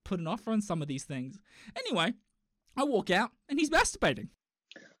put an offer on some of these things. Anyway, I walk out and he's masturbating.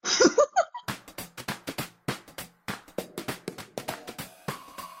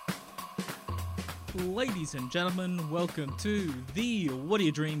 Ladies and gentlemen, welcome to the What Do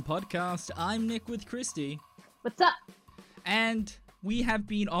You Dream podcast. I'm Nick with Christy. What's up? And we have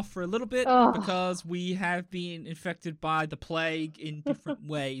been off for a little bit because we have been infected by the plague in different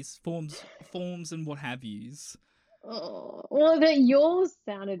ways, forms and what have yous. Oh, well, yours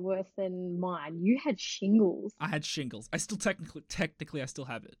sounded worse than mine. You had shingles. I had shingles. I still technically I still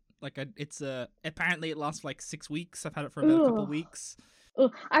have it. Like it's apparently it lasts for like 6 weeks. I've had it for about a couple of weeks.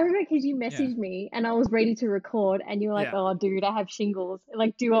 Oh, I remember because you messaged me and I was ready to record and you were like, oh, dude, I have shingles.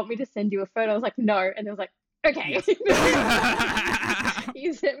 Like, do you want me to send you a photo? I was like, no. And I was like, okay. Yes.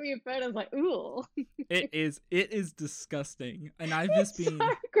 You sent me a photo. I was like, ooh. It is disgusting. And I've just been...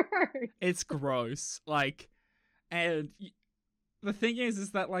 so gross. It's gross. Like, and the thing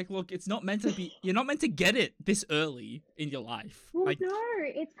is that, like, look, it's not meant to be... You're not meant to get it this early in your life. Well, like, no.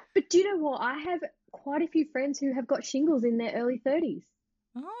 But do you know what? I have quite a few friends who have got shingles in their early 30s.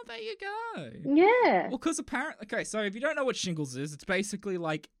 Oh, there you go. Yeah. Well, because apparently... Okay, so if you don't know what shingles is, it's basically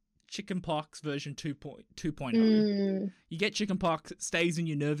like chickenpox version 2.0. You get chickenpox, it stays in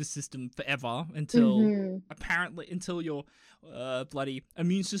your nervous system forever until... Apparently, until your bloody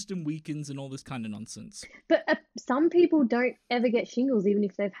immune system weakens and all this kind of nonsense. But some people don't ever get shingles even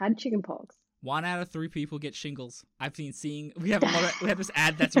if they've had chickenpox. 1 out of 3 people get shingles. I've been seeing we have this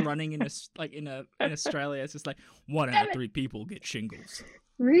ad that's running in Australia. It's just like 1 out of 3 people get shingles.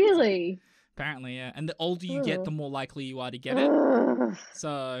 Really? Apparently, yeah. And the older you get, the more likely you are to get it.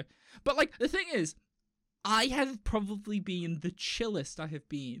 So, but like the thing is, I have probably been the chillest I have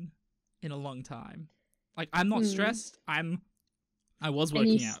been in a long time. Like I'm not stressed. I was working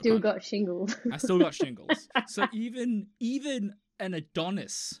out. And you still got shingles. I still got shingles. So even an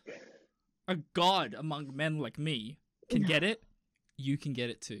Adonis, a god among men like me, can get it. You can get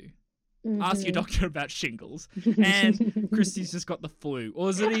it too. Ask your doctor about shingles. And Christy's just got the flu. Or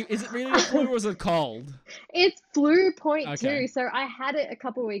is it really the flu or is it cold? It's flu point Okay. 2. So I had it a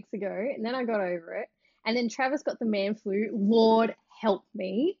couple of weeks ago and then I got over it. And then Travis got the man flu. Lord help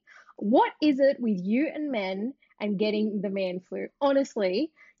me. What is it with you and men and getting the man flu?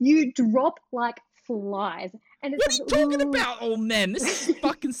 Honestly, you drop like flies. And it's What are you talking about, old men? This is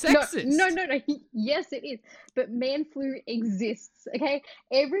fucking sexist. No. Yes, it is. But man flu exists, okay?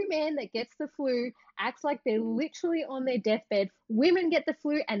 Every man that gets the flu acts like they're literally on their deathbed. Women get the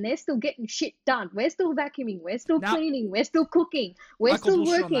flu and they're still getting shit done. We're still vacuuming. We're still cleaning. We're still cooking. We're still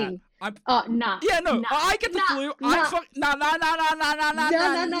working. Nah. Yeah, no. Nah, I get the flu.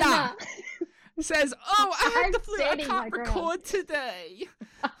 Nah. Says, oh, I have the flu. I can't record today.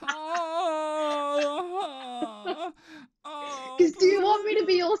 Because do you want me to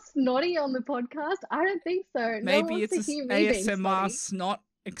be all snotty on the podcast? I don't think so. Maybe it's an ASMR snot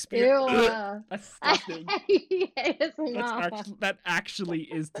experience. That's disgusting. ASMR. That actually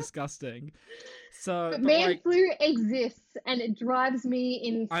is disgusting. So, but man flu exists and it drives me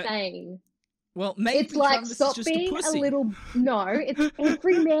insane. Well, maybe it's like Travis stop is just being a pussy. No, it's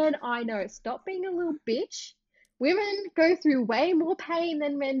every man I know. Stop being a little bitch. Women go through way more pain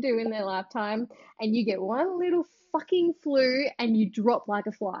than men do in their lifetime, and you get one little fucking flu and you drop like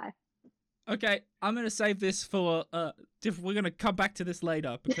a fly. Okay, I'm gonna save this for we're gonna come back to this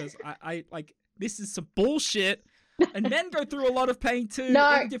later because I like this is some bullshit, and men go through a lot of pain too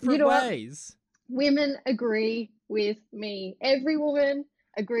in different ways. Women agree with me. Every woman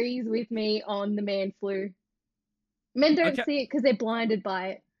agrees with me on the man flu. Men don't see it because they're blinded by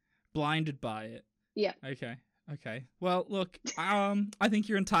it. Blinded by it. Yeah. Okay. Well, look, I think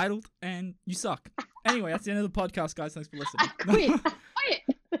you're entitled and you suck. Anyway, that's the end of the podcast, guys. Thanks for listening.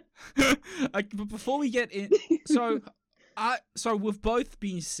 But before we get in, so we've both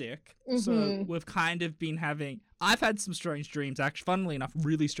been sick. So we've kind of been having. I've had some strange dreams. Actually, funnily enough,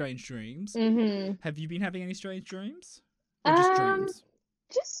 really strange dreams. Have you been having any strange dreams? Or just dreams?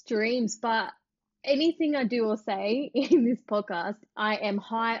 Just dreams, but anything I do or say in this podcast, I am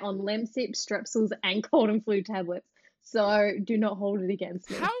high on Lemsip, Strepsils, and cold and flu tablets. So do not hold it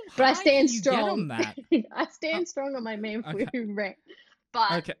against me. But I stand strong. Get on that? I stand strong on my man flu rant.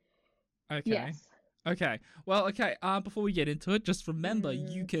 But okay. Yes. Okay. Well, okay. Before we get into it, just remember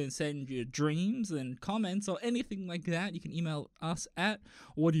you can send your dreams and comments or anything like that. You can email us at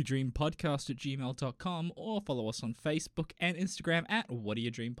whatdoyoudreampodcast@gmail.com or follow us on Facebook and Instagram at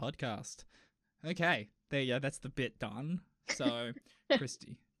whatdoyoudreampodcast. Okay. There you go. That's the bit done. So,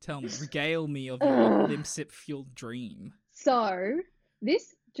 Christy, tell me, regale me of your Limsip fueled dream. So,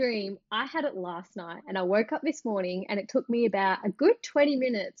 this dream, I had it last night and I woke up this morning and it took me about a good 20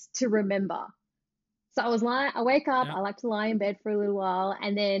 minutes to remember. So I wake up, Yeah. I like to lie in bed for a little while,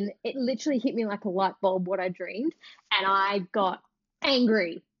 and then it literally hit me like a light bulb what I dreamed, and I got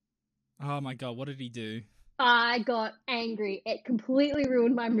angry. Oh my god, what did he do? I got angry. It completely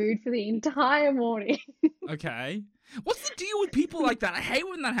ruined my mood for the entire morning. Okay. What's the deal with people like that? I hate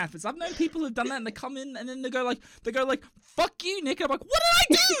when that happens. I've known people who've done that and they come in and then they go like, fuck you, Nick. And I'm like, what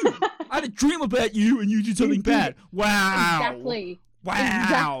did I do? I had a dream about you and you did something bad. Wow. Exactly. Wow.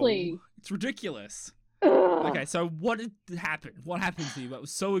 Exactly. It's ridiculous. Ugh. Okay, so what did happen? What happened to you that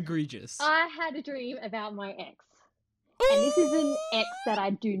was so egregious? I had a dream about my ex. And this is an ex that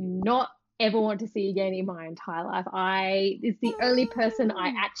I do not ever want to see again in my entire life. It's the only person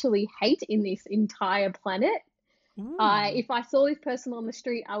I actually hate in this entire planet. Ooh. If I saw this person on the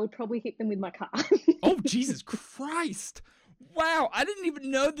street, I would probably hit them with my car. Oh, Jesus Christ. Wow, I didn't even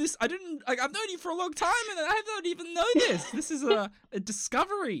know this. I've known you for a long time and I don't even know this. This is a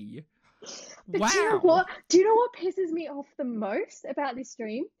discovery. But Wow. do you know what? Do you know what pisses me off the most about this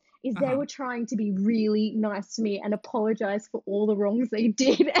dream? Is they Uh-huh. were trying to be really nice to me and apologize for all the wrongs they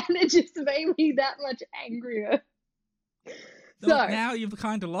did, and it just made me that much angrier. So So, now you've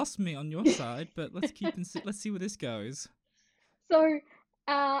kind of lost me on your side, but let's see where this goes. so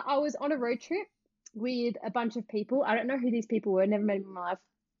I was on a road trip with a bunch of people. I don't know who these people were, never met them in my life.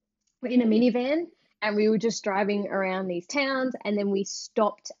 We're in a minivan and we were just driving around these towns, and then we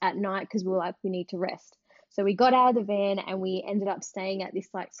stopped at night because we were like, we need to rest. So we got out of the van and we ended up staying at this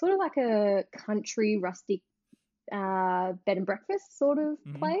like sort of like a country rustic bed and breakfast sort of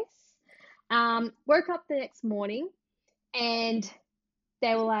place. Woke up the next morning and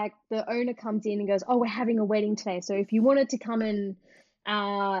they were like, the owner comes in and goes, oh, we're having a wedding today. So if you wanted to come and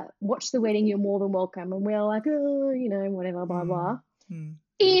watch the wedding, you're more than welcome. And we're like, oh, you know, whatever, blah, blah. Mm.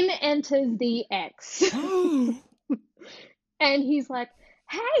 In enters the ex. Oh. And he's like,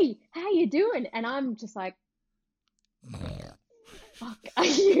 hey, how you doing? And I'm just like, fuck are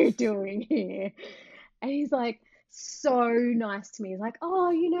you doing here? And he's like, so nice to me. He's like,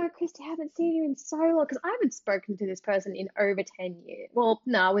 oh, you know, Christy, I haven't seen you in so long, because I haven't spoken to this person in over 10 years. Well,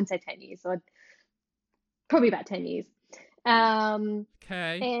 no, I wouldn't say 10 years. So probably about 10 years.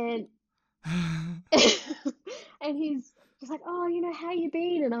 Okay. And and he's just like, oh, you know, how you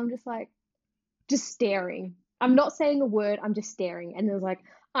been? And I'm just like, just staring. I'm not saying a word. I'm just staring. And there's like,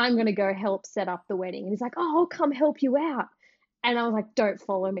 I'm going to go help set up the wedding. And he's like, oh, I'll come help you out. And I was like, don't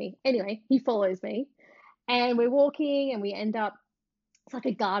follow me. Anyway, he follows me. And we're walking and we end up, it's like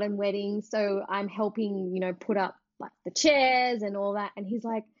a garden wedding. So I'm helping, you know, put up like the chairs and all that. And he's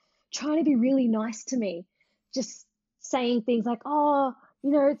like trying to be really nice to me, just saying things like, oh,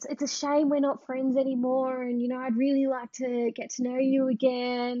 you know, it's a shame we're not friends anymore. And, you know, I'd really like to get to know you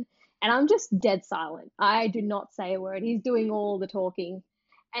again. And I'm just dead silent. I do not say a word. He's doing all the talking.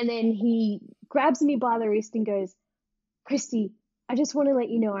 And then he grabs me by the wrist and goes, Christy, I just want to let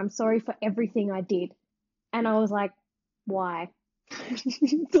you know I'm sorry for everything I did. And I was like, why?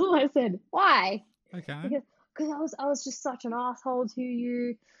 That's all I said. Why? Okay. Because I was just such an asshole to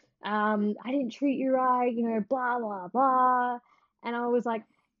you. I didn't treat you right, you know, blah, blah, blah. And I was like,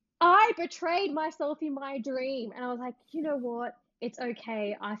 I betrayed myself in my dream. And I was like, you know what? It's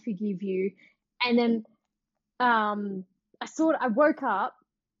okay. I forgive you. And then I woke up.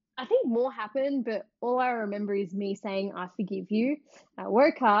 I think more happened, but all I remember is me saying, I forgive you. I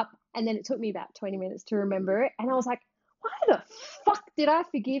woke up and then it took me about 20 minutes to remember it. And I was like, why the fuck did I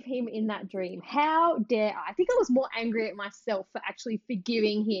forgive him in that dream? How dare I? I think I was more angry at myself for actually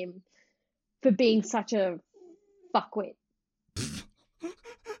forgiving him for being such a fuckwit.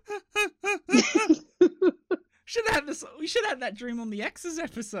 We should have that dream on the X's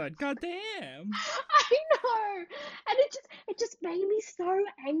episode. God damn. I know. And it just made me so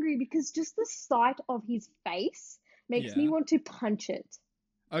angry because just the sight of his face makes me want to punch it.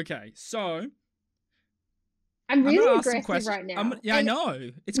 Okay, so I'm really gonna ask some aggressive questions right now. I know.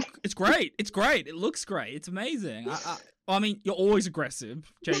 It's great. It's great. It looks great. It's amazing. I mean, you're always aggressive,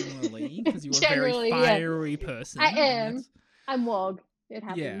 genuinely, because you're a very fiery person. I am. I'm Wog. It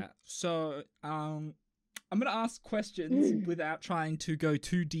happens. Yeah. So, I'm gonna ask questions without trying to go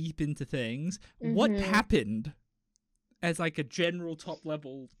too deep into things. What happened as like a general top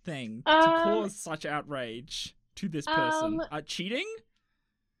level thing to cause such outrage to this person? Cheating?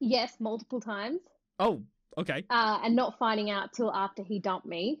 Yes, multiple times. Oh, okay. And not finding out till after he dumped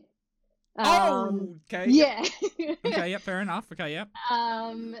me. Okay. Yeah. Okay, yeah, fair enough. Okay, yeah.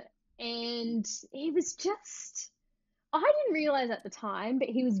 And it was just, I didn't realize at the time, but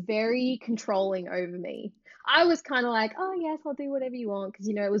he was very controlling over me. I was kind of like, oh, yes, I'll do whatever you want. Because,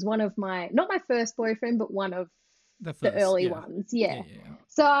 it was one of not my first boyfriend, but one of The the first, early yeah. ones. Yeah, Yeah. yeah, yeah.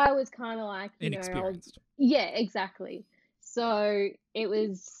 So I was kind of like, Inexperienced. yeah, exactly. So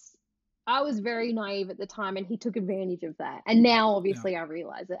I was very naive at the time, and he took advantage of that. And now, Yeah, obviously, I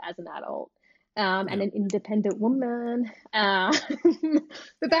realize it as an adult, and yeah. an independent woman.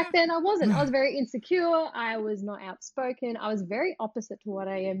 But back then, I wasn't. I Yeah. was very insecure. I was not outspoken. I was very opposite to what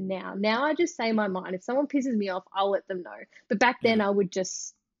I am now. Now I just say my mind. If someone pisses me off, I'll let them know. But back then, Yeah.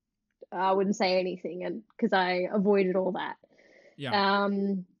 I wouldn't say anything, and because I avoided all that. Yeah.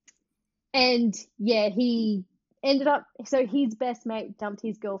 Um, and yeah, he ended up. So his best mate dumped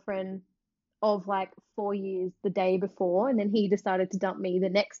his girlfriend of like 4 years the day before, and then he decided to dump me the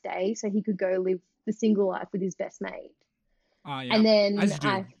next day so he could go live the single life with his best mate. Yeah. And then As you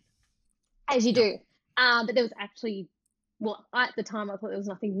do. as you Yeah. do, but there was actually, well, at the time I thought there was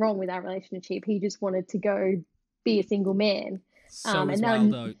nothing wrong with our relationship. He just wanted to go be a single man. So is And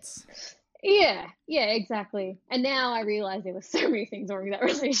Wild now, Oats. yeah, exactly. And now I realize there were so many things wrong with that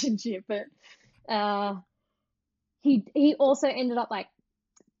relationship, but uh, he also ended up like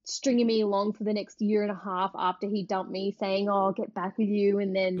stringing me along for the next year and a half after he dumped me, saying, "Oh, I'll get back with you,"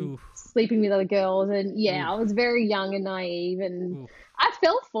 and then Oof. sleeping with other girls. And yeah, Oof. I was very young and naive, and Oof. I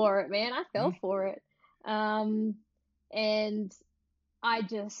fell for it, man. I fell Mm. for it. Um, and I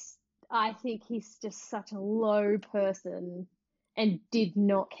just, I think he's just such a low person and did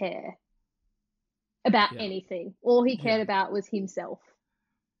not care about Yeah. anything. All he cared Yeah. about was himself.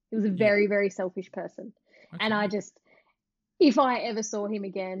 He was a Yeah. very, very selfish person. And Okay. if I ever saw him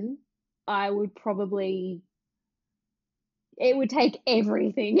again, I would probably, it would take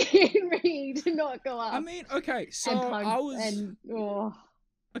everything in me to not go I up mean, okay, so and punch I was and, oh.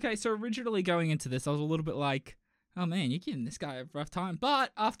 okay. So originally going into this, I was a little bit like, "Oh man, you're giving this guy a rough time."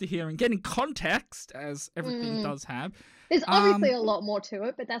 But after getting context, as everything Mm. does have, There's obviously a lot more to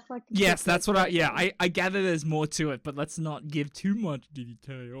it, but that's like the yes, that's what version. I gather there's more to it, but let's not give too much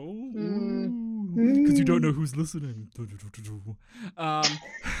detail. Because you don't know who's listening. Um,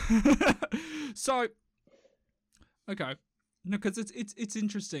 so, okay. No, because it's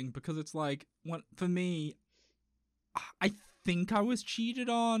interesting because it's like, for me, I think I was cheated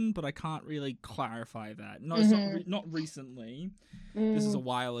on, but I can't really clarify that. No, it's not recently. This is a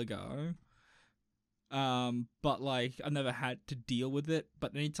while ago. But like I've never had to deal with it.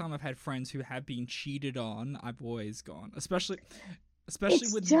 But anytime I've had friends who have been cheated on, I've always gone, especially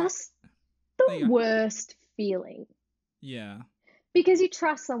It's with just There you the go. worst feeling Yeah, because you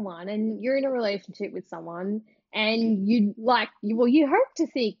trust someone and you're in a relationship with someone and you hope to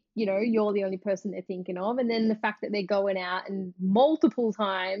think, you're the only person they're thinking of. And then the fact that they're going out and multiple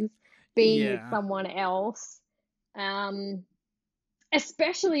times being with yeah. someone else, um,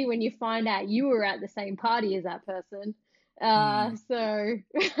 especially when you find out you were at the same party as that person. Mm.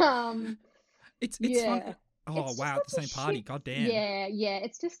 So, It's yeah, funny. Oh it's just wow, at the such a same party. shit. God damn. Yeah,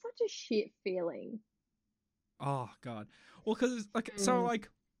 it's just such a shit feeling. Oh god. Well, because Mm.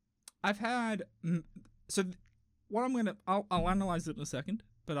 I've had so what I'll analyze it in a second,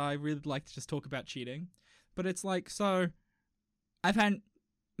 but I really like to just talk about cheating. But it's like, so I've had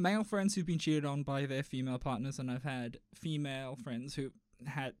male friends who've been cheated on by their female partners, and I've had female friends who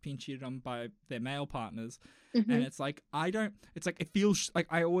had been cheated on by their male partners. And Hmm. it's like, it feels like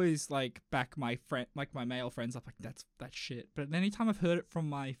I always like back my friend, like my male friends up, like that's shit. But anytime I've heard it from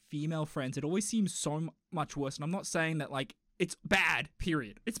my female friends, it always seems so much worse. And I'm not saying that like it's bad,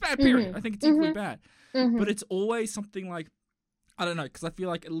 period. It's bad, period. Hmm. I think it's equally Hmm. bad. Hmm. But it's always something like, I don't know, because I feel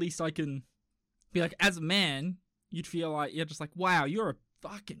like at least I can be like, as a man, you'd feel like you're just like, wow, you're a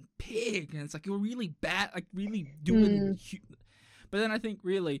fucking pig, and it's like you're really bad, like really doing. But then I think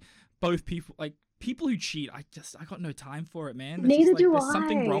really both people who cheat, I got no time for it, man. It's Neither just like do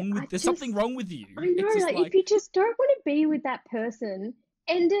I. There's something wrong with you. I know, It's just like, if like, you just don't want to be with that person,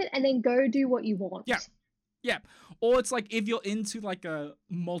 end it and then go do what you want. yeah, yeah. Or it's like if you're into like a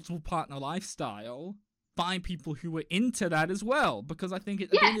multiple partner lifestyle, find people who are into that as well. Because I think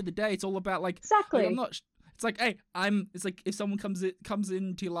at the Yeah, end of the day, it's all about like I'm exactly. not. It's like, hey, It's like if someone comes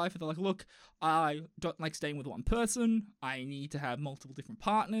into your life and they're like, look, I don't like staying with one person. I need to have multiple different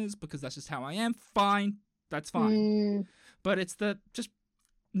partners because that's just how I am. Fine, that's fine. Mm, But it's the just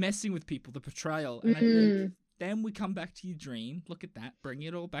messing with people, the betrayal, and I think mm, then we come back to your dream. Look at that, bring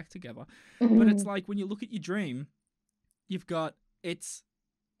it all back together. But it's mm. like when you look at your dream, you've got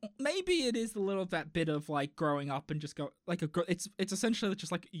maybe it is a little that bit of like growing up and just go like it's essentially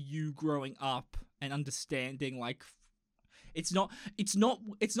just like you growing up and understanding like it's not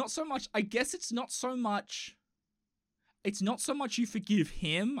so much, I guess it's not so much it's not so much you forgive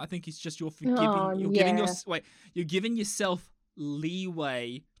him. I think it's just you're forgiving. You're giving yourself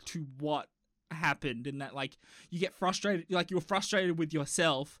leeway to what happened, and that like you get frustrated. Like you're frustrated with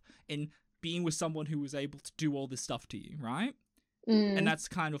yourself in being with someone who was able to do all this stuff to you, right? And that's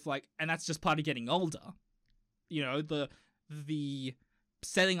kind of like, and that's just part of getting older. You know, the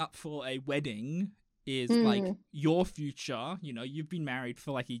setting up for a wedding is like your future. You know, you've been married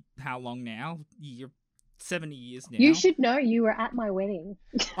for like how long now? You're 70 years now. You should know you were at my wedding.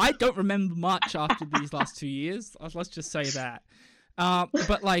 I don't remember much after these last 2 years. Let's just say that.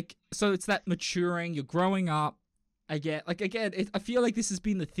 But like, so it's that maturing. You're growing up. I feel like this has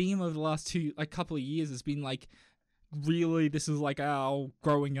been the theme of the last couple of years. Has been like, really, this is like our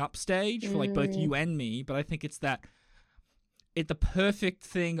growing up stage for like both you and me. But I think it's the perfect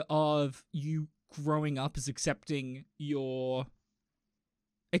thing of you growing up is accepting you're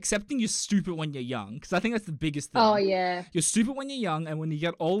stupid when you're young, because I think that's the biggest thing. Oh yeah, you're stupid when you're young, and when you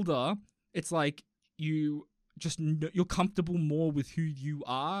get older, it's like you're comfortable more with who you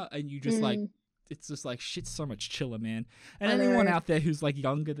are, and you just like, it's just like shit's so much chiller, man. And anyone out there who's like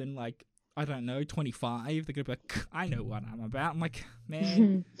younger than like, I don't know, 25, they're gonna be like, I know what I'm about. I'm like,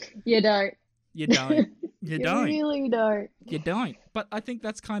 man, you don't. You don't. You don't. You really don't. You don't. But I think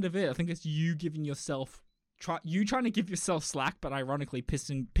that's kind of it. I think it's you giving yourself trying to give yourself slack, but ironically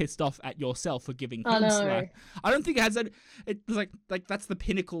pissed off at yourself for giving him slack. I don't think it has that. It's like that's the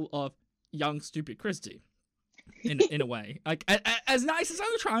pinnacle of young stupid Christy, in a way. Like as nice as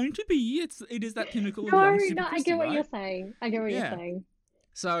I'm trying to be, it is that pinnacle of young stupid Christy. I get what you're saying. You're saying.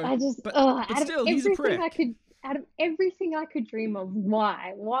 So I just, but still, he's a prick. Out of everything I could dream of,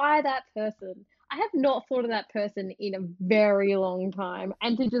 why that person? I have not thought of that person in a very long time,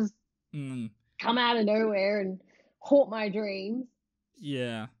 and to just come out of nowhere and haunt my dreams.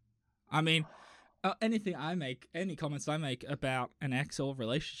 Yeah. I mean, any comments I make about an ex or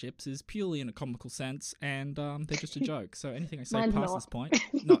relationships is purely in a comical sense, and they're just a joke. So anything I say past this point,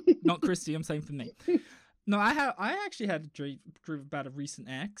 not Christy, I'm saying for me. No, I actually had a dream about a recent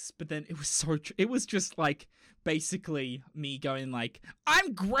ex, but then it was it was just like basically me going like,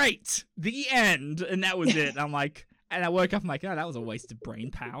 I'm great, the end, and that was it. I'm like, and I woke up, I'm like, oh, that was a waste of brain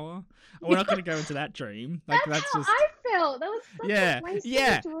power. We're not going to go into that dream. Like that's how just I felt. That was such a waste of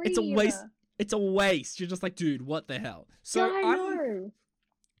a dream. It's a waste. It's a waste. You're just like, dude, what the hell? So I know.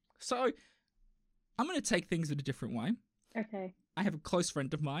 So I'm going to take things in a different way. Okay. I have a close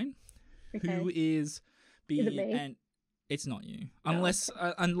friend of mine who is it me? And it's not you,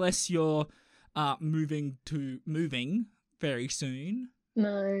 unless you're moving very soon.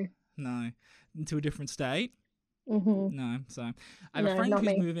 No, into a different state. No, so I have a friend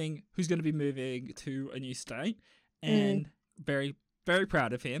who's going to be moving to a new state, and very, very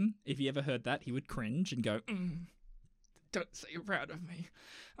proud of him. If he ever heard that, he would cringe and go, "Don't say you're proud of me.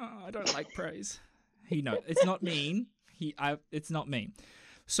 Oh, I don't like praise." He knows it's not mean. It's not mean.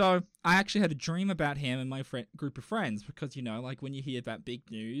 So I actually had a dream about him and my group of friends, because, you know, like when you hear about big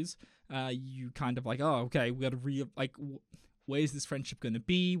news, you kind of like, oh, okay, we got to where's this friendship going to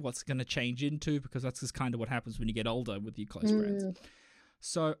be? What's going to change into? Because that's just kind of what happens when you get older with your close friends.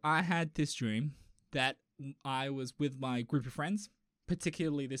 So I had this dream that I was with my group of friends,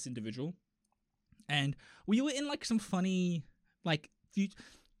 particularly this individual, and we were in like some funny, like,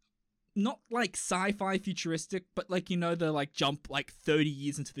 not like sci-fi futuristic, but like, you know, the like jump like 30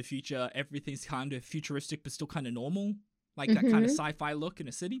 years into the future, everything's kind of futuristic but still kind of normal, like that kind of sci-fi look in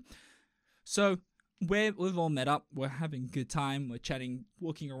a city. So we've all met up, we're having a good time, we're chatting,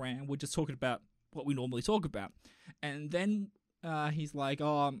 walking around, we're just talking about what we normally talk about. And then he's like,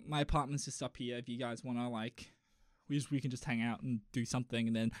 oh, my apartment's just up here, if you guys want to, like, we can just hang out and do something.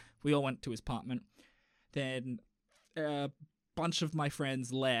 And then we all went to his apartment. Then bunch of my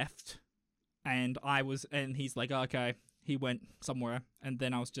friends left, and he's like, oh, okay, he went somewhere. And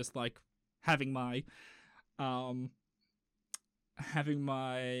then I was just like having my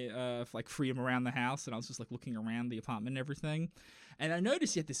like freedom around the house, and I was just like looking around the apartment and everything, and I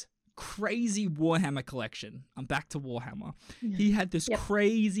noticed he had this crazy Warhammer collection. I'm back to Warhammer. He had this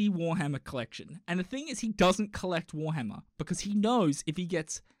crazy Warhammer collection, and the thing is, he doesn't collect Warhammer because he knows if he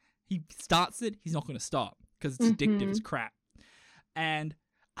starts it, he's not going to stop because it's addictive as crap. And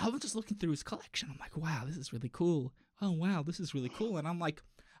I was just looking through his collection. I'm like, wow, this is really cool. Oh, wow, this is really cool. And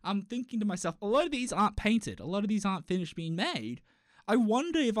I'm thinking to myself, a lot of these aren't painted. A lot of these aren't finished being made. I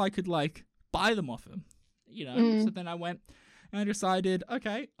wonder if I could, like, buy them off him, you know? So then I went and I decided,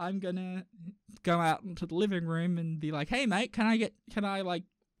 okay, I'm going to go out into the living room and be like, hey, mate, can I, like,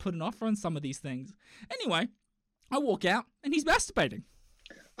 put an offer on some of these things? Anyway, I walk out and he's masturbating.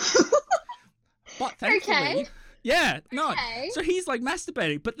 But Yeah, no. Okay. So he's like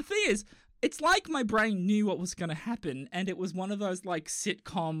masturbating. But the thing is, it's like my brain knew what was going to happen. And it was one of those like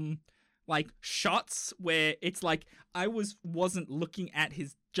sitcom like shots where it's like I wasn't looking at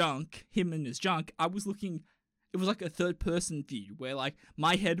his junk, him and his junk. I was looking, it was like a third person view where like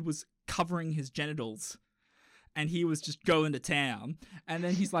my head was covering his genitals and he was just going to town. And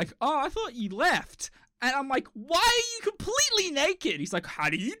then he's like, oh, I thought you left. And I'm like, why are you completely naked? He's like, how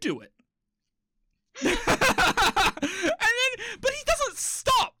do you do it? And then, but he doesn't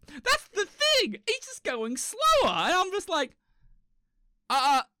stop. That's the thing. He's just going slower. And I'm just like,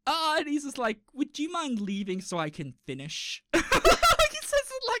 and he's just like, would you mind leaving so I can finish? Like he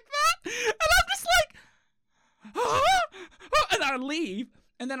says it like that. And I'm just like, and I leave.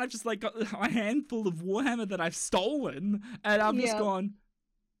 And then I've just like got a handful of Warhammer that I've stolen. And I've just gone,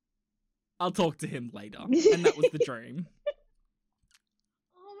 I'll talk to him later. And that was the dream.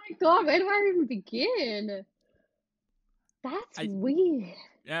 Oh my god, where do I even begin? That's weird.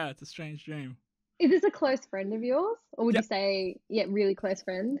 Yeah, it's a strange dream. Is this a close friend of yours? Or would you say, really close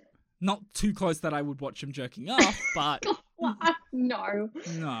friend? Not too close that I would watch him jerking off, but... No.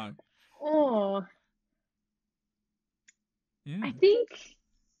 No. Oh. Yeah. I think...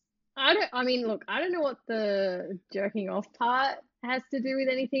 I don't know what the jerking off part has to do with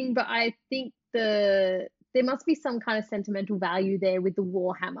anything, but I think there must be some kind of sentimental value there with the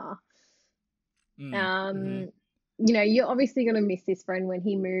Warhammer. You know, you're obviously going to miss this friend when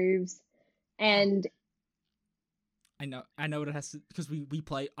he moves, and I know what it has to, because we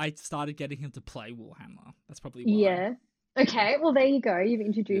play. I started getting him to play Warhammer. That's probably why. Yeah. Okay. Well, there you go. You've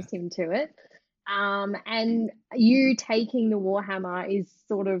introduced him to it. And you taking the Warhammer is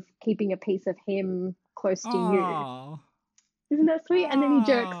sort of keeping a piece of him close to you. Isn't that sweet? And then he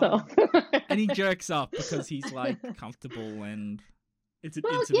jerks off. And he jerks off because he's like comfortable and it's an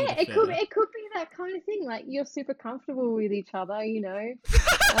well, intimate yeah, affair. it could be that kind of thing. Like you're super comfortable with each other, you know.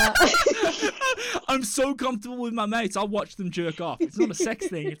 I'm so comfortable with my mates. I'll watch them jerk off. It's not a sex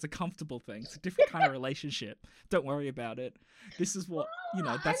thing. It's a comfortable thing. It's a different kind of relationship. Don't worry about it. This is what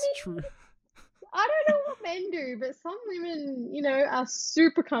that's true. I don't know what men do, but some women, you know, are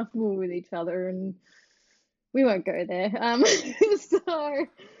super comfortable with each other, and we won't go there.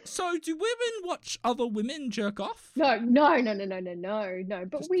 So do women watch other women jerk off? No.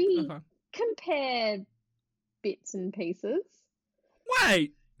 But Just, we compare bits and pieces.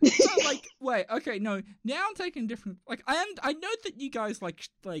 Wait. Wait. Okay, no. Now I'm taking different. Like, I know that you guys like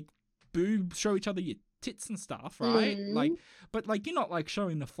boob show each other your tits and stuff, right? Like, but like you're not like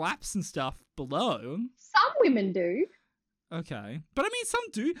showing the flaps and stuff below. Some women do. Okay, but I mean some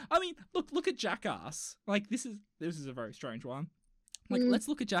do. I mean, look at Jackass. Like this is a very strange one. Like let's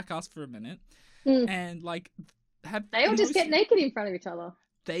look at Jackass for a minute, and like they all just get naked in front of each other.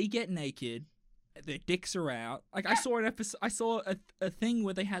 They get naked. Their dicks are out. Like I saw an episode. I saw a thing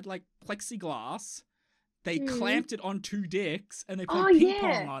where they had like plexiglass. They clamped it on two dicks and they played ping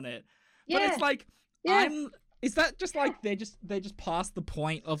pong on it. But it's like is that just like they just past the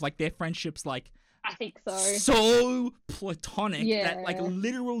point of like their friendships like I think so. So platonic that like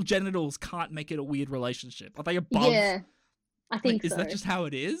literal genitals can't make it a weird relationship. Are they above? Yeah, I think so. Is so. that just how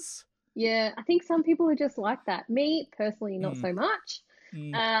it is? Yeah, I think some people are just like that. Me personally, not so much.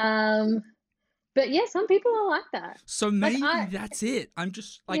 But yeah, some people are like that. So maybe that's it. I'm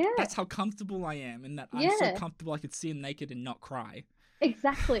just like that's how comfortable I am, and that I'm so comfortable I could see him naked and not cry.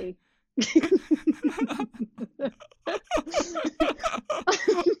 Exactly.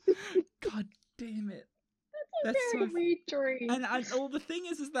 God damn it. That's a very weird dream. And the thing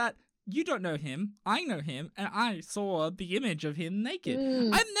is that you don't know him, I know him, and I saw the image of him naked.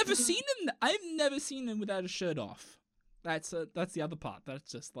 I've never seen him without his shirt off. That's the other part.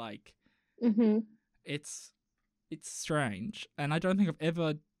 That's just like it's strange. And I don't think I've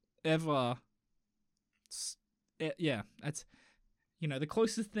ever that's the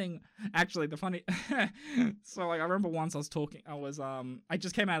closest thing, actually, the funny, so, like, I remember once I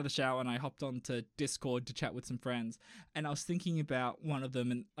just came out of the shower and I hopped onto Discord to chat with some friends, and I was thinking about one of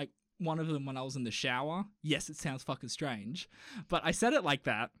them when I was in the shower. Yes, it sounds fucking strange, but I said it like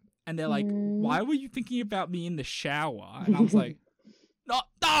that, and they're like, why were you thinking about me in the shower? And I was like, not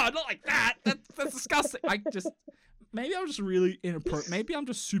like that, that's disgusting. Maybe I'm just really inappropriate, maybe I'm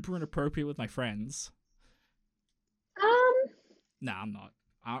just super inappropriate with my friends. No, I'm not.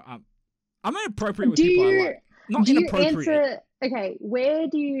 I'm inappropriate with people I like. Not inappropriate. Okay, where's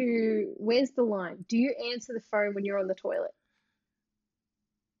the line? Do you answer the phone when you're on the toilet?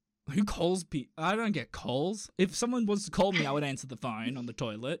 Who calls people? I don't get calls. If someone was to call me, I would answer the phone on the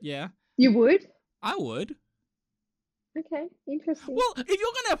toilet, yeah. You would? I would. Okay, interesting. Well, if you're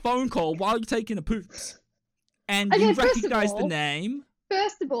going to have a phone call while you're taking a poops, and Okay, you first of recognize the all- name.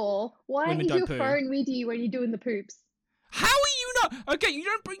 First of all, why Women is don't your poo. phone with you when you're doing the poops? How are you not? Okay, you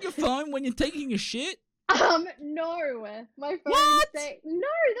don't bring your phone when you're taking a shit. No, my phone. What? No,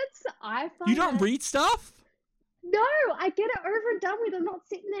 that's I find You don't that- read stuff. No, I get it over and done with. I'm not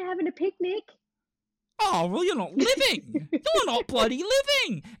sitting there having a picnic. Oh, well, you're not living. You're not bloody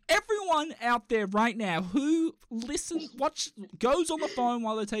living. Everyone out there right now who goes on the phone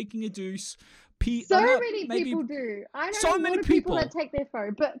while they're taking a dooce. So many people do. I know So a many lot of people that people. take their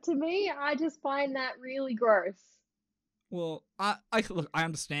phone, but to me, I just find that really gross. Well, I look, I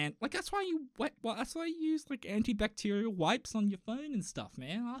understand. Like that's why that's why you use like antibacterial wipes on your phone and stuff,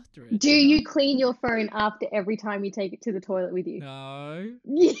 man. After it. Do you clean your phone after every time you take it to the toilet with you? No.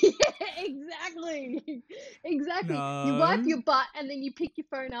 Yeah, exactly. Exactly. You wipe No. your butt and then you pick your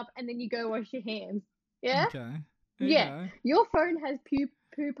phone up and then you go wash your hands. Yeah? Okay. Yeah. Okay. Your phone has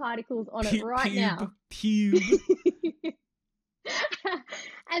poo particles on it right now. Pube.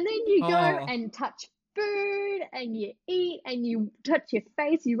 And then you go Oh. and touch food and you eat and you touch your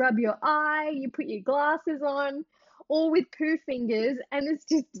face, you rub your eye, you put your glasses on, all with poo fingers, and it's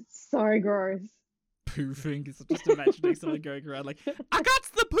just so gross. Poo fingers. Just imagining someone going around like, I got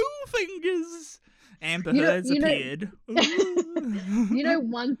the poo fingers. Amber Heard's appeared. You know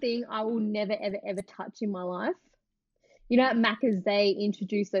one thing I will never, ever, ever touch in my life? You know at Macca's they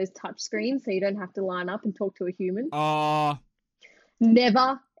introduce those touch screens so you don't have to line up and talk to a human? Oh.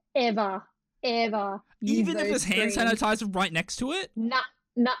 Never, ever, ever use Even if those there's hand screens. sanitizer right next to it? Nah,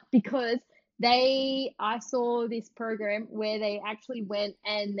 because I saw this program where they actually went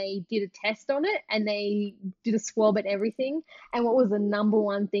and they did a test on it and they did a swab and everything. And what was the number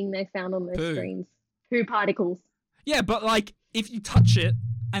one thing they found on those Poo. screens? Poo particles. Yeah, but like, if you touch it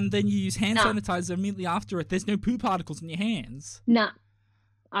and then you use hand Nah. sanitizer immediately after it, there's no poo particles in your hands. Nah,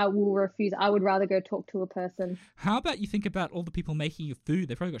 I will refuse. I would rather go talk to a person. How about you think about all the people making your food?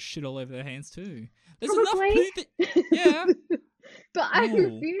 They've probably got shit all over their hands too. There's Probably. enough poo that... Yeah. But I Ooh.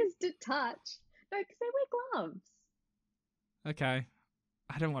 refuse to touch. No, because they wear gloves. Okay.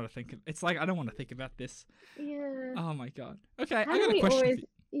 I don't want to think of... It's like, I don't want to think about this. Yeah. Oh my god. Okay, How I do got a we question always- for you.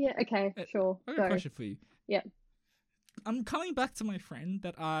 Yeah, okay, sure. I got a Go. question for you. Yep. I'm coming back to my friend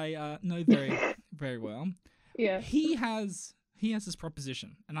that I know very, very well. Yeah. He has this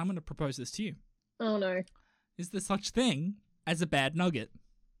proposition, and I'm going to propose this to you. Oh no. Is there such thing as a bad nugget?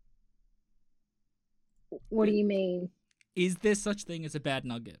 What do you mean? Is there such thing as a bad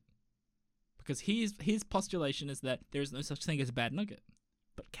nugget? Because his postulation is that there is no such thing as a bad nugget.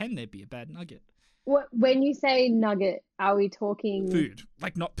 But can there be a bad nugget? What when you say nugget, are we talking Food.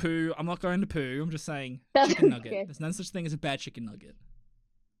 Like not poo. I'm not going to poo. I'm just saying That's chicken nugget. okay. There's no such thing as a bad chicken nugget.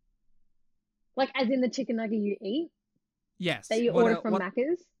 like as in the chicken nugget you eat Yes. that you What order el- from what-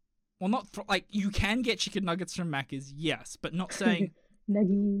 Macca's? Well, not like you can get chicken nuggets from Macca's, yes, but not saying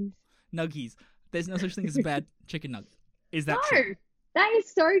Nuggies. nuggies. There's no such thing as a bad chicken nugget. Is that No, true? that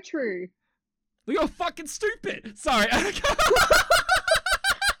is so true. You're fucking stupid. Sorry. I mean,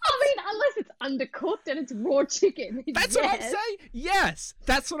 unless it's undercooked and it's raw chicken. That's what I'm yes. saying. Yes,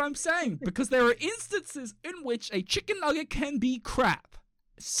 that's what I'm saying. Because there are instances in which a chicken nugget can be crap.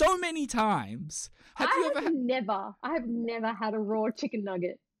 So many times. Have you ever had... I have never had a raw chicken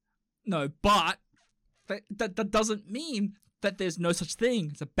nugget. No, but that doesn't mean that there's no such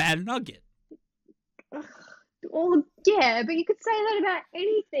thing as a bad nugget. Well, yeah, but you could say that about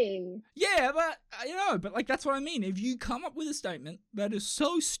anything. Yeah, but but like that's what I mean. If you come up with a statement that is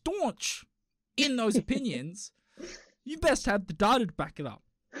so staunch in those opinions, you best have the data to back it up.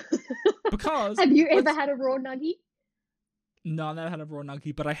 Because Have you ever had a raw nugget? No, I never had a raw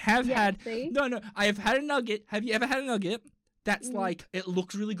nugget, but I have Yeah, had see? No, I have had a nugget. Have you ever had a nugget that's Mm. like it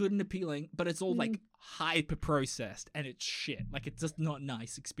looks really good and appealing, but it's all like hyper processed and it's shit. Like it's just not a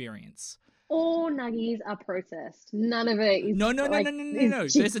nice experience. All nuggies are processed. None of it is No.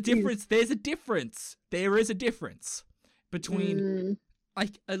 is There's a chick- difference. There is a difference between Mm,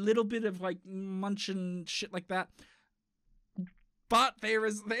 like a little bit of like munching shit like that. But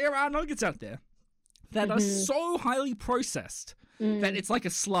there are nuggets out there that are Mhm. so highly processed mm. that it's like a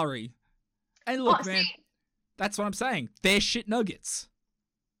slurry. And look, Oh, man, see- that's what I'm saying. They're shit nuggets.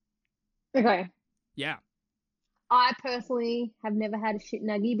 Okay. Yeah. I personally have never had a shit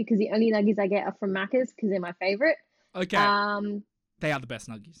nuggie because the only nuggies I get are from Macca's because they're my favorite. Okay. They are the best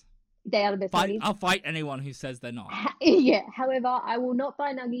nuggies. They are the best nuggies. I'll fight anyone who says they're not. Yeah. However, I will not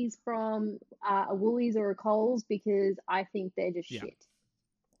buy nuggies from a Woolies or a Coles because I think they're just Yeah. shit.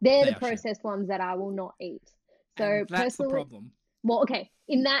 They're They the are shit. processed ones that I will not eat. So And that's the personally, problem. well, okay,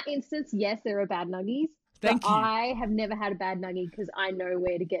 in that instance, yes, there are bad nuggies. Thank but you. I have never had a bad nuggie because I know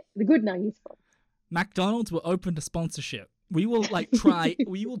where to get the good nuggies from. McDonald's will open to sponsorship. We will try.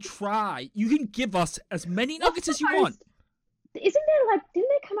 We will try. You can give us as many nuggets as you want. Isn't there didn't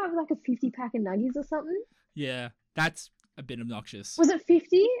they come out with like a 50-pack of nuggies or something? Yeah, that's a bit obnoxious. Was it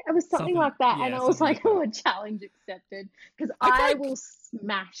 50? It was something like that. Yeah, and I was something like, oh, challenge accepted. Because I will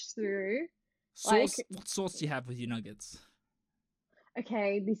smash through. Sauce? What sauce do you have with your nuggets?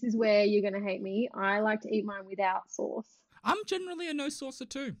 Okay, this is where you're going to hate me. I like to eat mine without sauce. I'm generally a no saucer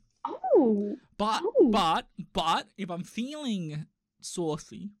too. Oh. But if I'm feeling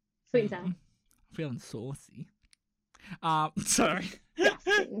saucy. Sweet and sour. Feeling saucy. Sorry.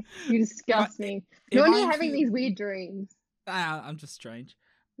 Disgusting. You disgust me. No wonder you're having these weird dreams. I'm just strange.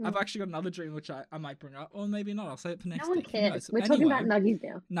 I've actually got another dream which I might bring up, or maybe not. I'll say it for next No one week. cares. We're talking about nuggies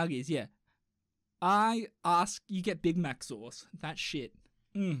now. Nuggies, yeah. I ask you get Big Mac sauce. That shit.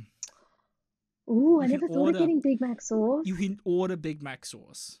 Ooh, I never thought of getting Big Mac sauce. You can order Big Mac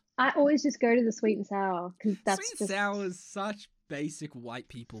sauce. I always just go to the sweet and sour because that's sweet and sour is such basic white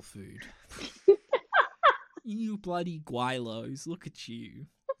people food. You bloody guilos, look at you.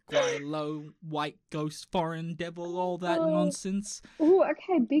 Guilo, white ghost, foreign devil, all that nonsense. Oh,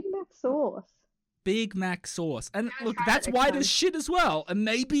 okay, Big Mac sauce. Big Mac sauce. And look, that's white as shit as well. And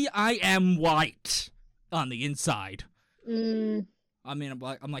maybe I am white on the inside. I mean,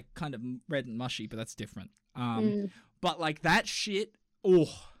 I'm like kind of red and mushy, but that's different. But like that shit, And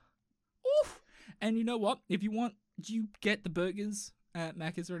you know what? If you want, do you get the burgers at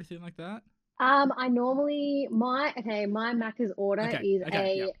Macca's or anything like that? I normally my Macca's order is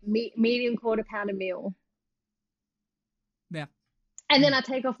a medium quarter pounder meal. Yeah. And then I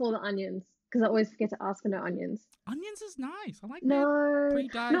take off all the onions because I always forget to ask for no onions. Onions is nice. I like that.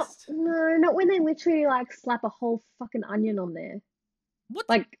 Pre-diced. Not when they literally like slap a whole fucking onion on there. What?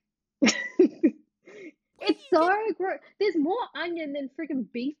 Like, it's so gross. There's more onion than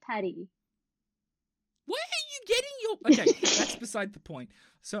freaking beef patty. Where are you getting your... Okay, that's beside the point.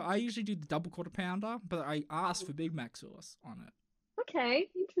 So I usually do the double quarter pounder, but I ask for Big Mac sauce on it. Okay,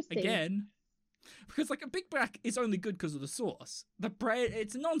 interesting. Again, because like a Big Mac is only good because of the sauce. The bread,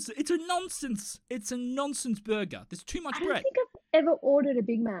 it's nonsense. It's a nonsense. It's a nonsense burger. There's too much bread. I don't think I've ever ordered a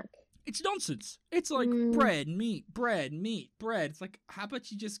Big Mac. It's nonsense. It's like bread, meat. It's like, how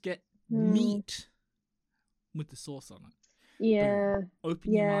about you just get meat with the sauce on it? Yeah. Boom.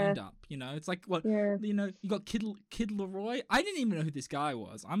 Open your mind up, you know? It's like, what, you know, you got Kid Leroy. I didn't even know who this guy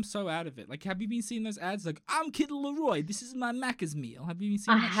was. I'm so out of it. Like, have you been seeing those ads? Like, I'm Kid Leroy. This is my Macca's meal. Have you been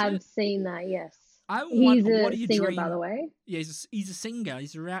seeing that I have seen that, yes. He's a singer, by the way. Yeah, he's a singer.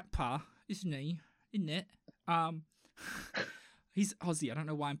 He's a rapper, isn't he? Isn't it? He's Aussie. I don't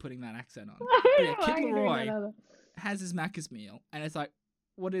know why I'm putting that accent on. But yeah, Kid Leroy has his Macca's meal, and it's like,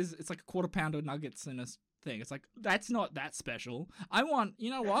 it's like a quarter pounder of nuggets in a thing. It's like, that's not that special. I want, you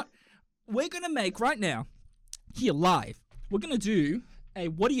know what? We're going to make right now, here live, we're going to do a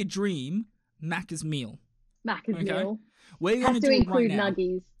What Do You Dream Macca's meal. Macca's meal. We're going to do include it right now.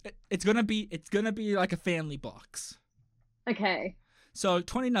 Nuggies. It's going to be like a family box. Okay. So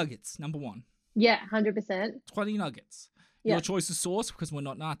 20 nuggets, number one. Yeah, 100%. 20 nuggets. Your choice of sauce because we're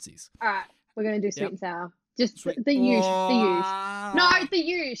not Nazis. All right. We're going to do sweet and sour. Just the use. No, the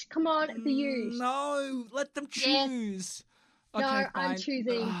use. Come on, the use. No, let them choose. Yes. Okay, no, I'm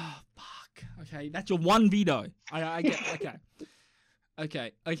choosing. Oh, fuck. Okay, that's your one veto. I get.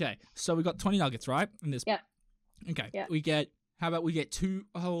 Okay. Okay. So we got 20 nuggets, right? In this. Yep. Okay. Yep. How about we get two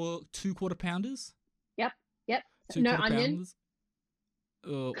quarter pounders? Yep. Two no quarter onion.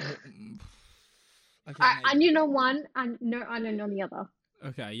 Pounders. Okay. Onion on one and no onion on the other.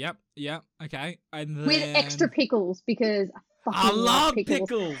 Okay, yep, okay. And then... With extra pickles because I love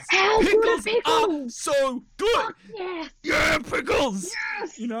pickles. How good are pickles are so good! Fuck yes! Yeah, pickles!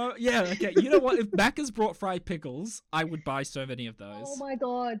 Yes! You know, yeah, okay. You know what? If Macca's brought fried pickles, I would buy so many of those. Oh my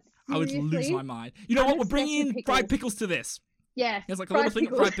god, seriously? I would lose my mind. You know what? We're bringing in fried pickles to this. Yes. There's like a little thing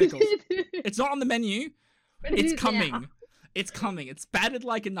of fried pickles. It's not on the menu. But it's coming. Now. It's coming. It's battered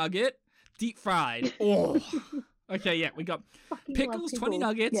like a nugget, deep fried. Oh. Okay, yeah, we got pickles, 20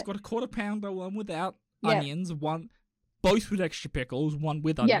 nuggets, got a quarter pounder, one without onions, one both with extra pickles, one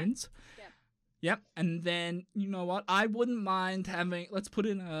with onions. Yep. And then, you know what? I wouldn't mind having, let's put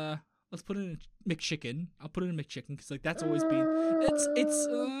in a McChicken. I'll put in a McChicken because like that's always been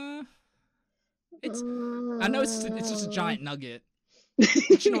I know it's just a giant nugget.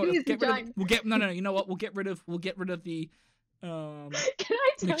 But you know what? You know what? We'll get rid of the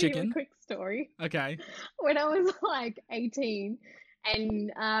Can I tell you a quick story? Okay. When I was like 18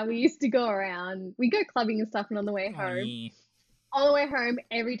 and we used to go around, we go clubbing and stuff, and on the way home,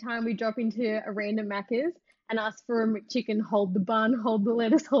 every time we drop into a random Macca's and ask for a McChicken, hold the bun, hold the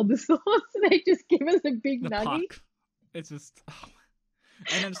lettuce, hold the sauce, and they just give us a big The nugget. puck. It's just,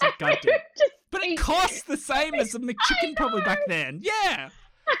 and I'm just like, God damn. Just But it eat. costs the same as a I McChicken probably back know. then. Yeah.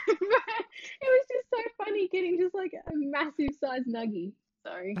 It was just so funny getting just like a massive size nuggie.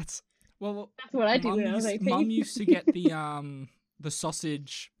 Sorry, That's, well, that's what I did when I was 18. Mum used to get the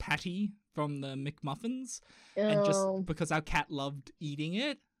sausage patty from the McMuffins, and just Oh, because our cat loved eating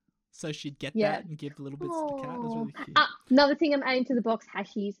it, so she'd get yeah. that and give little bits to the cat. It was Oh. really cute. Another thing I'm adding to the box: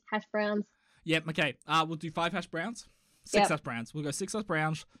 hashies, hash browns. Yep. Okay. We'll do 5 hash browns. 6 Yep. hash browns. We'll go 6 hash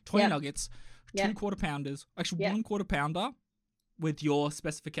browns, 20 Yep. nuggets, 2 Yep. quarter pounders. Actually, Yep. 1 quarter pounder with your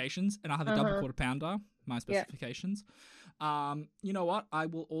specifications, and I'll have a double quarter pounder, my specifications. You know what?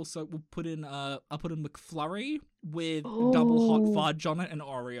 We'll put in I'll put in McFlurry with double hot fudge on it and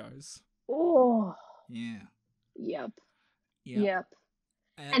Oreos. Oh. Yeah. Yep. Yeah. Yep.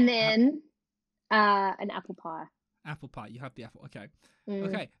 And then an apple pie. Apple pie. You have the apple. Okay. Mm.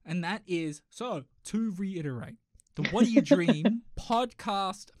 Okay. And that is, so to reiterate, the What Do You Dream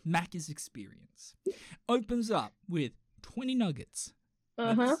podcast Macca's experience opens up with 20 nuggets.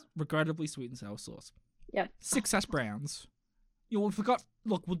 That's regrettably sweet and sour sauce. Yep. 6 hash browns. We forgot.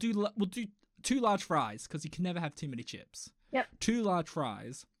 Look, we'll do 2 large fries because you can never have too many chips. Yep. 2 large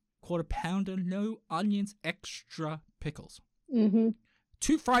fries, quarter pounder, no onions, extra pickles. 2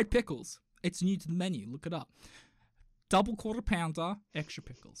 fried pickles. It's new to the menu. Look it up. Double quarter pounder, extra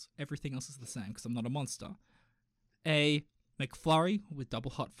pickles. Everything else is the same because I'm not a monster. A McFlurry with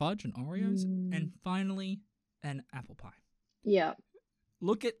double hot fudge and Oreos, and finally an apple pie. Yeah.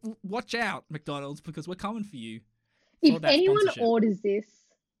 Watch out, McDonald's, because we're coming for you. If anyone orders this,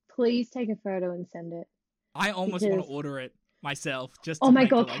 please take a photo and send it. I almost want to order it myself. Just oh my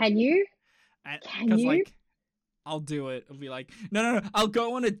god, can you? Can you? I'll do it. I'll be like, no. I'll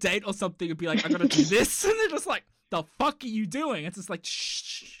go on a date or something and be like, I gotta do this, and they're just like, the fuck are you doing? It's just like,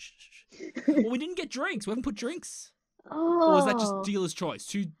 shh. Well, we didn't get drinks. We haven't put drinks. Oh. Or is that just dealer's choice?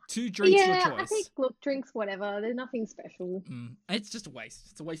 Two drinks your choice. Yeah, I think, look, drinks, whatever. There's nothing special. It's just a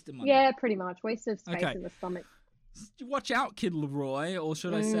waste. It's a waste of money. Yeah, pretty much. Waste of space in the stomach. Watch out, Kid Leroy, or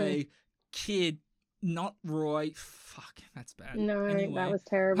should I say, Kid, not Roy. Fuck, that's bad. No, anyway, that was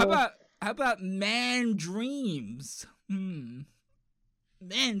terrible. How about Man Dreams? Man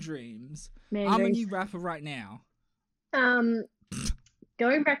Dreams. I'm a new rapper right now.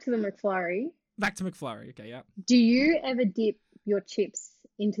 Going back to the McFlurry. Back to McFlurry. Okay, yeah. Do you ever dip your chips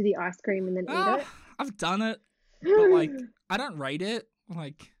into the ice cream and then eat it? I've done it, but I don't rate it.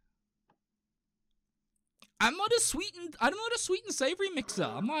 I'm not a sweet and savory mixer.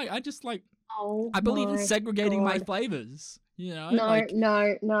 I believe in segregating my flavors. You know? No.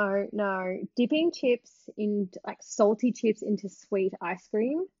 Dipping chips in salty chips into sweet ice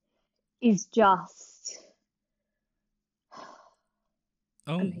cream is just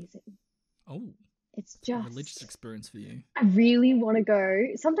amazing. Oh. It's just a religious experience for you. I really want to go.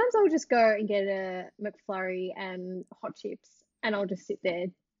 Sometimes I'll just go and get a McFlurry and hot chips, and I'll just sit there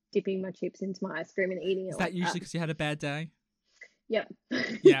dipping my chips into my ice cream and eating it. Is that usually because you had a bad day? Yep.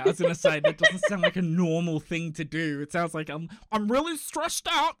 Yeah, I was gonna say that doesn't sound like a normal thing to do. It sounds like I'm really stressed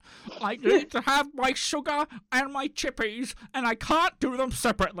out. I need to have my sugar and my chippies, and I can't do them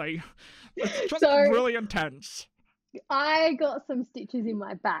separately. It's just really intense. I got some stitches in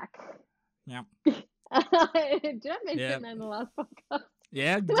my back. Yeah. Did I mention that in the last podcast?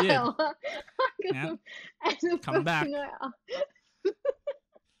 Yeah, you did. Well, I got Come back.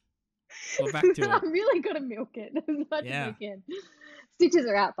 We're back to it. I'm really gonna milk it as much as I can. Stitches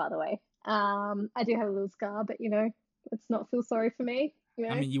are out, by the way. I do have a little scar, but let's not feel sorry for me.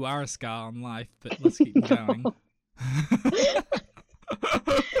 I mean, you are a scar on life, but let's keep going.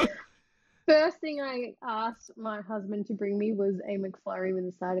 First thing I asked my husband to bring me was a McFlurry with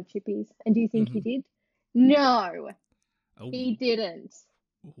a side of chippies. And do you think he did? No, he didn't.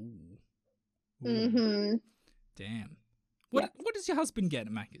 Ooh. Damn. What does your husband get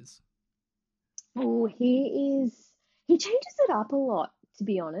at Macca's? Oh, he changes it up a lot, to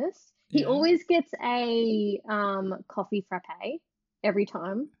be honest. He always gets a coffee frappe every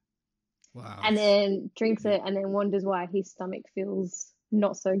time. Wow. And then drinks it and then wonders why his stomach feels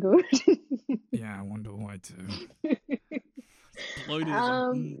not so good. Yeah, I wonder why too. Bloated as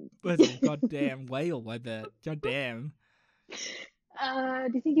a goddamn whale, I bet. Goddamn. Do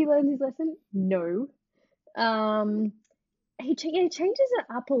you think he learned his lesson? No. He changes it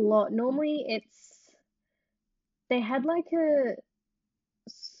up a lot. Normally they had like a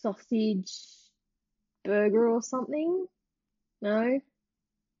sausage burger or something. No?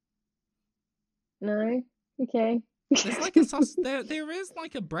 Okay. There's like a there is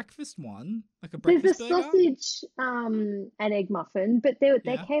like a breakfast one, like a There's a breakfast burger. sausage and egg muffin, but they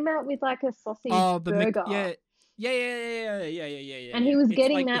Yeah. came out with like a sausage Oh, burger, yeah. Yeah. and he was It's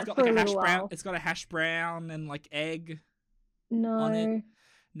getting like that got for like a a hash little brown. while. It's got a hash brown and like egg on it.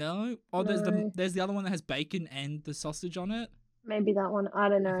 No, No. Oh, no, there's the other one that has bacon and the sausage on it. maybe that one. I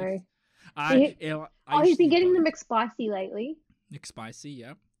don't Okay. know. I He, I he's used to been eat getting the both. McSpicy lately. McSpicy,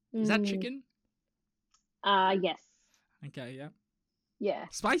 yeah. Is that Mm, chicken? yes, Okay, yeah. yeah.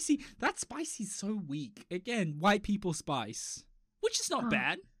 Spicy. That spicy's so weak. Again, white people spice, which is not Oh,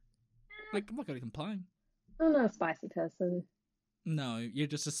 bad. Like I'm not gonna complain. I'm not a spicy person. No, you're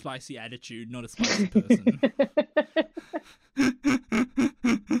just a spicy attitude, not a spicy person.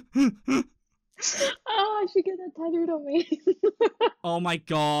 Oh, I should get that tattooed on me. Oh my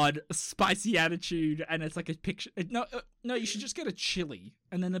god, a spicy attitude, and it's like a picture. No, no, you should just get a chili,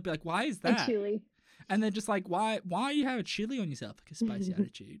 and then they'll be like, "Why is And that?" chili. And they're just like, "Why you have a chili on yourself, like a spicy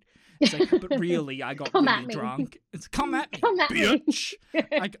attitude?" It's like, but really, I got Come really at me. drunk. It's come at me, Come at me. bitch.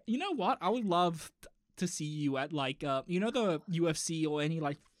 Like, you know what? I would love to see you at like, the UFC or any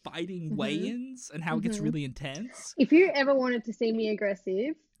like fighting Mhm. weigh-ins and how it gets Mhm. really intense. If you ever wanted to see me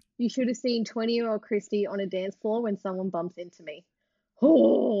aggressive, you should have seen 20-year-old Christy on a dance floor when someone bumps into me.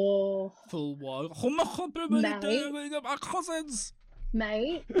 Oh, Full war. mate, Cousins.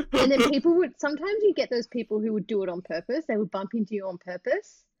 mate. And then people would sometimes you get those people who would do it on purpose. They would bump into you on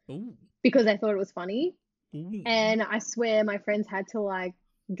purpose Ooh, because they thought it was funny. ooh. And I swear my friends had to like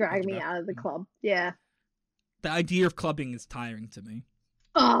drag Hold you me back. out of the club. Yeah. The idea of clubbing is tiring to me.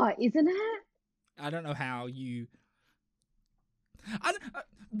 Oh, isn't it? I don't know how you.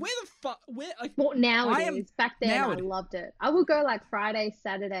 Where the fuck? Where? Like, Well, now I it am is. Back then, now I it. loved it. I would go like Friday,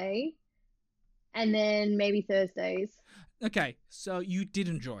 Saturday, and then maybe Thursdays. Okay, so you did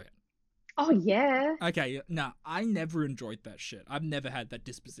enjoy it. Oh, yeah. Okay, no, I never enjoyed that shit. I've never had that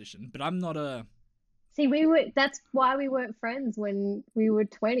disposition, but I'm not a. See, that's why we weren't friends when we were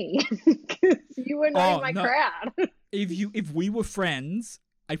 20, because you were not in Oh my no! crowd. If we were friends,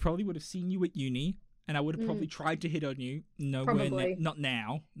 I probably would have seen you at uni, and I would have Mm, probably tried to hit on you. probably. Not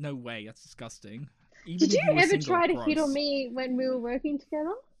now. No way. That's disgusting. Even Did if you you were ever single, try to hit on gross. me when we were working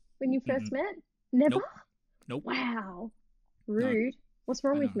together? When you first Mm-mm. met? Never? Nope. Nope. Wow. No. Rude. What's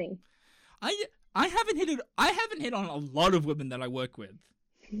wrong I with know. me? I haven't hit on a lot of women that I work with.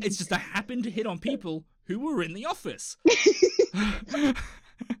 It's just I happen to hit on people who were in the office. I was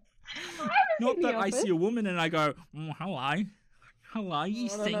Not in the that I office. see a woman and I go, hello, you I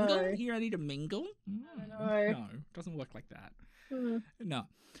don't single? know. You ready to mingle? I don't know. No, it doesn't work like that. Hmm. No.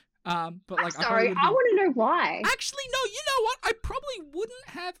 But I'm like I probably sorry. would I be. want to know why. Actually, no. You know what? I probably wouldn't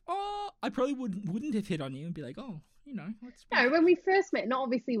have. I probably wouldn't have hit on you and be like, oh, let's. No, when we first met, not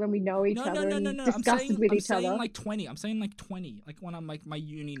obviously when we know each No, other and no. disgusted with I'm each saying other. like 20. I'm saying like 20. Like when I'm like my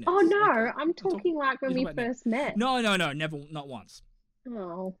uni. Oh Like, no, I'm talk- talking like when you we talk about now. first met. No, never, not once.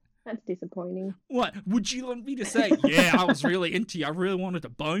 Oh, that's disappointing. What would you want me to say? Yeah, I was really into you. I really wanted to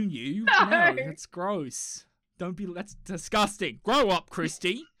bone you. No. No, that's gross. That's disgusting. Grow up,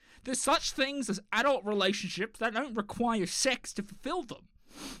 Christy. There's such things as adult relationships that don't require sex to fulfill them.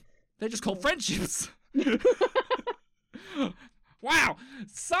 They're just called friendships. Wow.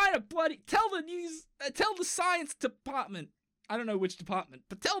 Sign a bloody. Tell the science department. I don't know which department,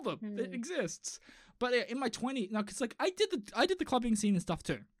 but tell them it Hmm. exists. But in my 20s, no, because like I did the clubbing scene and stuff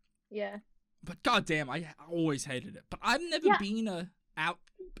too. Yeah. But goddamn, I always hated it. But I've never Yeah. been a Well,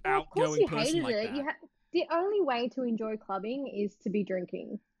 of course outgoing you person hated like it. that. The only way to enjoy clubbing is to be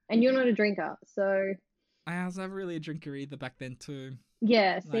drinking, and you're not a drinker, so I was never really a drinker either back then too.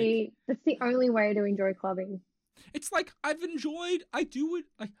 yeah. Like, See, that's the only way to enjoy clubbing. it's like I do it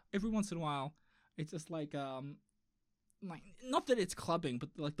like every once in a while. It's just like not that it's clubbing, but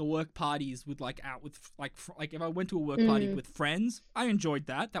like the work parties with like out with like if I went to a work party Mm, with friends, I enjoyed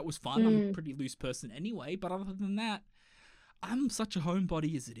that. That was fun. I'm a mm, pretty loose person anyway, but other than that, I'm such a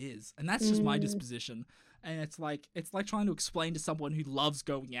homebody as it is, and that's just my mm, disposition. And it's like trying to explain to someone who loves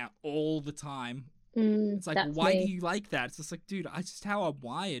going out all the time. It's like, that's why do me. you like that? It's just like, dude, I just how I'm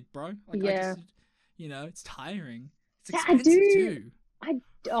wired, bro. Like Yeah. it's tiring. It's Yeah, I expensive do. too.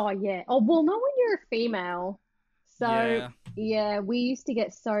 Oh yeah. Oh well, not when you're a female. So Yeah, yeah, we used to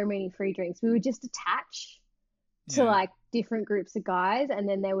get so many free drinks. We would just attach to yeah. like different groups of guys, and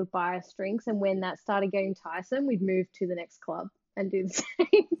then they would buy us drinks. And when that started getting tiresome, we'd move to the next club and do the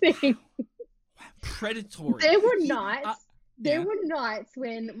same thing. Predatory. There were He, nights. There yeah, were nights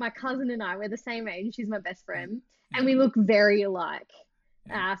when my cousin and I were the same age. She's my best yeah, friend, yeah, and we look very alike.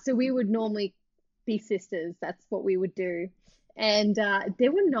 yeah. So we would normally be sisters. That's what we would do. And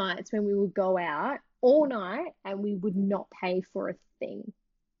there were nights when we would go out all night and we would not pay for a thing.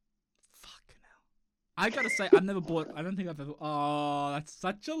 Fucking hell. I gotta say, I've never bought. I don't think I've ever. Oh, that's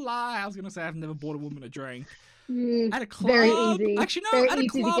such a lie. I was gonna say I've never bought a woman a drink. At a club. Very easy. Actually, no. Very At a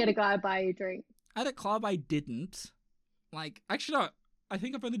easy club. to get a guy to buy you a drink. At a club, I didn't. Like, actually, no. I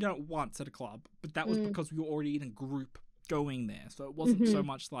think I've only done it once at a club, but that was because we were already in a group going there, so it wasn't so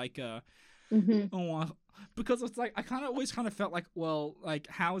much like because it's like I always felt like, well, like,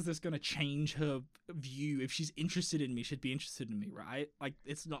 how is this gonna change her view? If she's interested in me, she'd be interested in me, right? Like,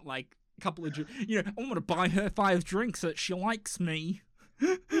 it's not like a couple of I want to buy her 5 drinks so that she likes me.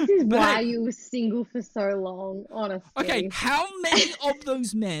 This is why you were single for so long, honestly. Okay, how many of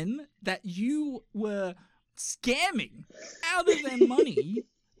those men that you were scamming out of their money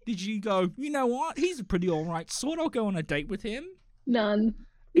did you go, you know what, he's a pretty alright sort, I'll go on a date with him? None.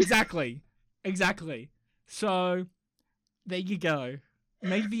 Exactly. So there you go.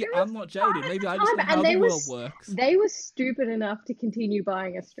 Maybe I'm not jaded. Maybe I just know how the world works. They were stupid enough to continue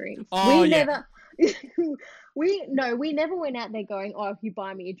buying us drinks. Oh, we never went out there going, oh, if you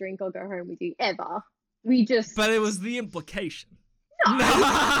buy me a drink, I'll go home with you, ever. We just... But it was the implication. No.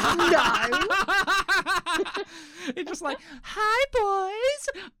 It's just like, hi boys.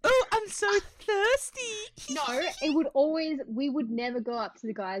 Oh, I'm so thirsty. No, we would never go up to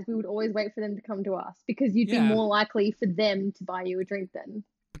the guys. We would always wait for them to come to us because you'd be more likely for them to buy you a drink then.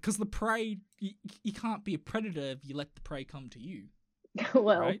 Because the prey, you can't be a predator if you let the prey come to you.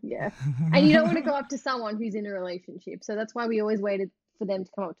 Well, right? Yeah. And you don't want to go up to someone who's in a relationship. So that's why we always waited for them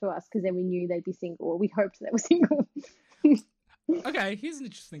to come up to us, because then we knew they'd be single, or we hoped they were single. Okay, here's an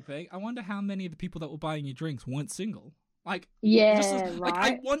interesting thing. I wonder how many of the people that were buying you drinks weren't single. Like,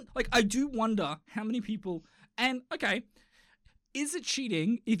 right. I do wonder how many people. And okay, is it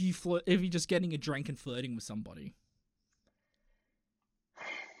cheating if you're just getting a drink and flirting with somebody?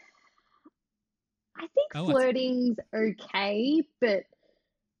 I think flirting's okay, but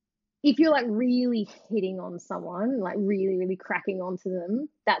if you're like really hitting on someone, like really, really cracking onto them,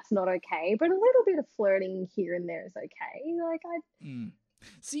 that's not okay. But a little bit of flirting here and there is okay. Like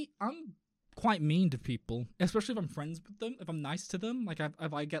See, I'm quite mean to people, especially if I'm friends with them, if I'm nice to them, like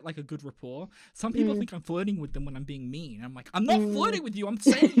if I get like a good rapport. Some people think I'm flirting with them when I'm being mean. I'm like, I'm not flirting with you. I'm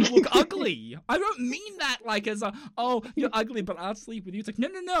saying you look ugly. I don't mean that like as a, oh, you're ugly, but I'll sleep with you. It's like,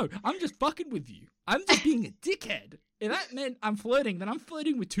 no. I'm just fucking with you. I'm just being a dickhead. If that meant I'm flirting, then I'm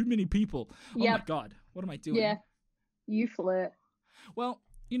flirting with too many people. Oh my God, what am I doing? Yeah, you flirt. Well,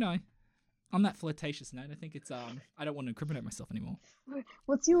 on that flirtatious note, I think it's I don't want to incriminate myself anymore.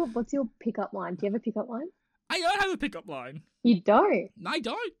 What's your pickup line? Do you have a pickup line? I don't have a pickup line. You don't? I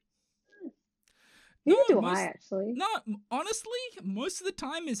don't. Neither do I, actually. No, honestly, most of the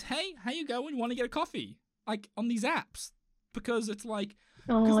time is, hey, how you going? Want to get a coffee? Like on these apps, because it's like,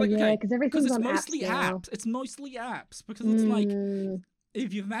 because everything's on mostly apps. It's mostly apps because it's like,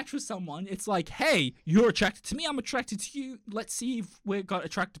 if you've matched with someone, it's like, hey, you're attracted to me, I'm attracted to you. Let's see if we've got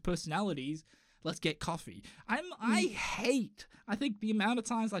attractive personalities. Let's get coffee. I think the amount of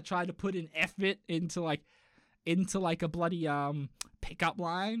times I try to put an effort into like a bloody pickup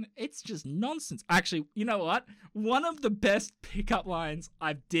line, it's just nonsense. Actually, you know what? One of the best pickup lines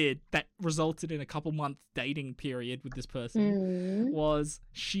I've did that resulted in a couple month dating period with this person was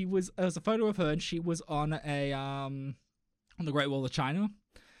it was a photo of her and she was on a on the Great Wall of China,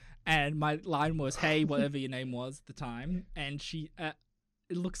 and my line was, hey, whatever your name was at the time, and she it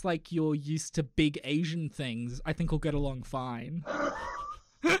looks like you're used to big Asian things. I think we'll get along fine.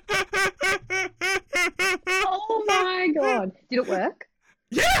 Oh my God. Did it work?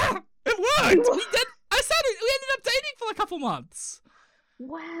 Yeah, it worked. We ended up dating for a couple months.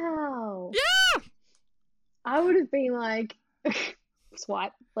 Wow. Yeah. I would have been like,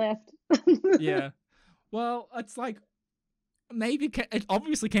 swipe left. Yeah. Well, it's like, maybe it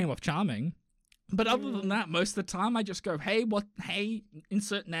obviously came off charming, but other than that, most of the time I just go, hey,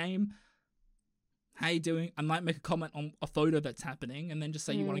 insert name. How you doing? I might make a comment on a photo that's happening and then just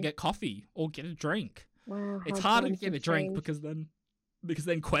say you want to get coffee or get a drink. Wow. It's harder to get a drink because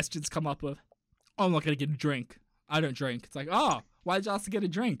then questions come up of, oh, I'm not going to get a drink. I don't drink. It's like, oh, why did you ask to get a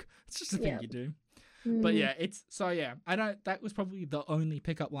drink? It's just a thing you do. But yeah, that was probably the only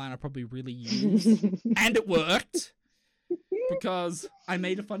pickup line I probably really used. And it worked because I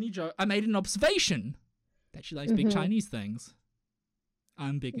made a funny joke. I made an observation that she likes big Chinese things.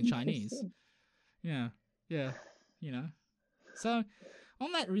 I'm big in Chinese. Yeah. So,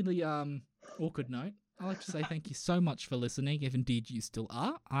 on that really awkward note, I'd like to say thank you so much for listening, if indeed you still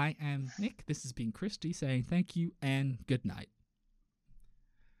are. I am Nick. This has been Christy saying thank you and good night.